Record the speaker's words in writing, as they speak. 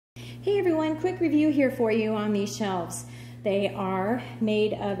Hey everyone, quick review here for you on these shelves. They are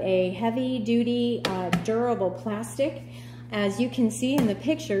made of a heavy-duty, durable plastic. As you can see in the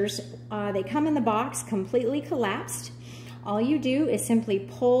pictures, they come in the box completely collapsed. All you do is simply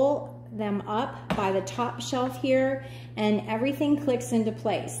pull them up by the top shelf here and everything clicks into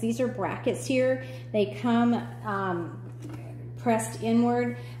place. These are brackets here. They come pressed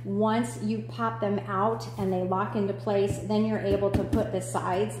inward. Once you pop them out and they lock into place, then you're able to put the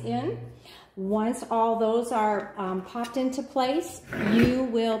sides in. Once all those are popped into place, you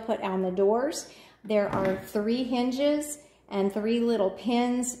will put on the doors. There are 3 hinges and 3 little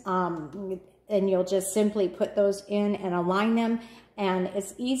pins, and you'll just simply put those in and align them. And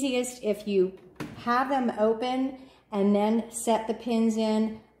it's easiest if you have them open and then set the pins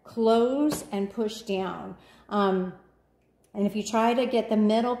in, close and push down. And if you try to get the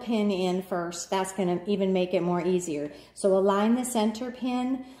middle pin in first, that's going to even make it more easier. So align the center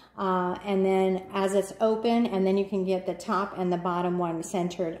pin, and then as it's open, and then you can get the top and the bottom one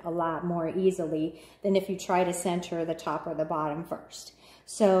centered a lot more easily than if you try to center the top or the bottom first.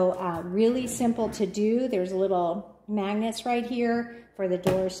 So really simple to do. There's little magnets right here for the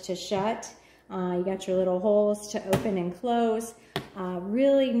doors to shut. You got your little holes to open and close.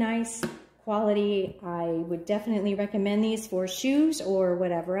 Really nice quality. I would definitely recommend these for shoes or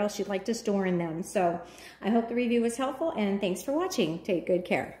whatever else you'd like to store in them. So I hope the review was helpful, and thanks for watching. Take good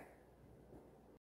care.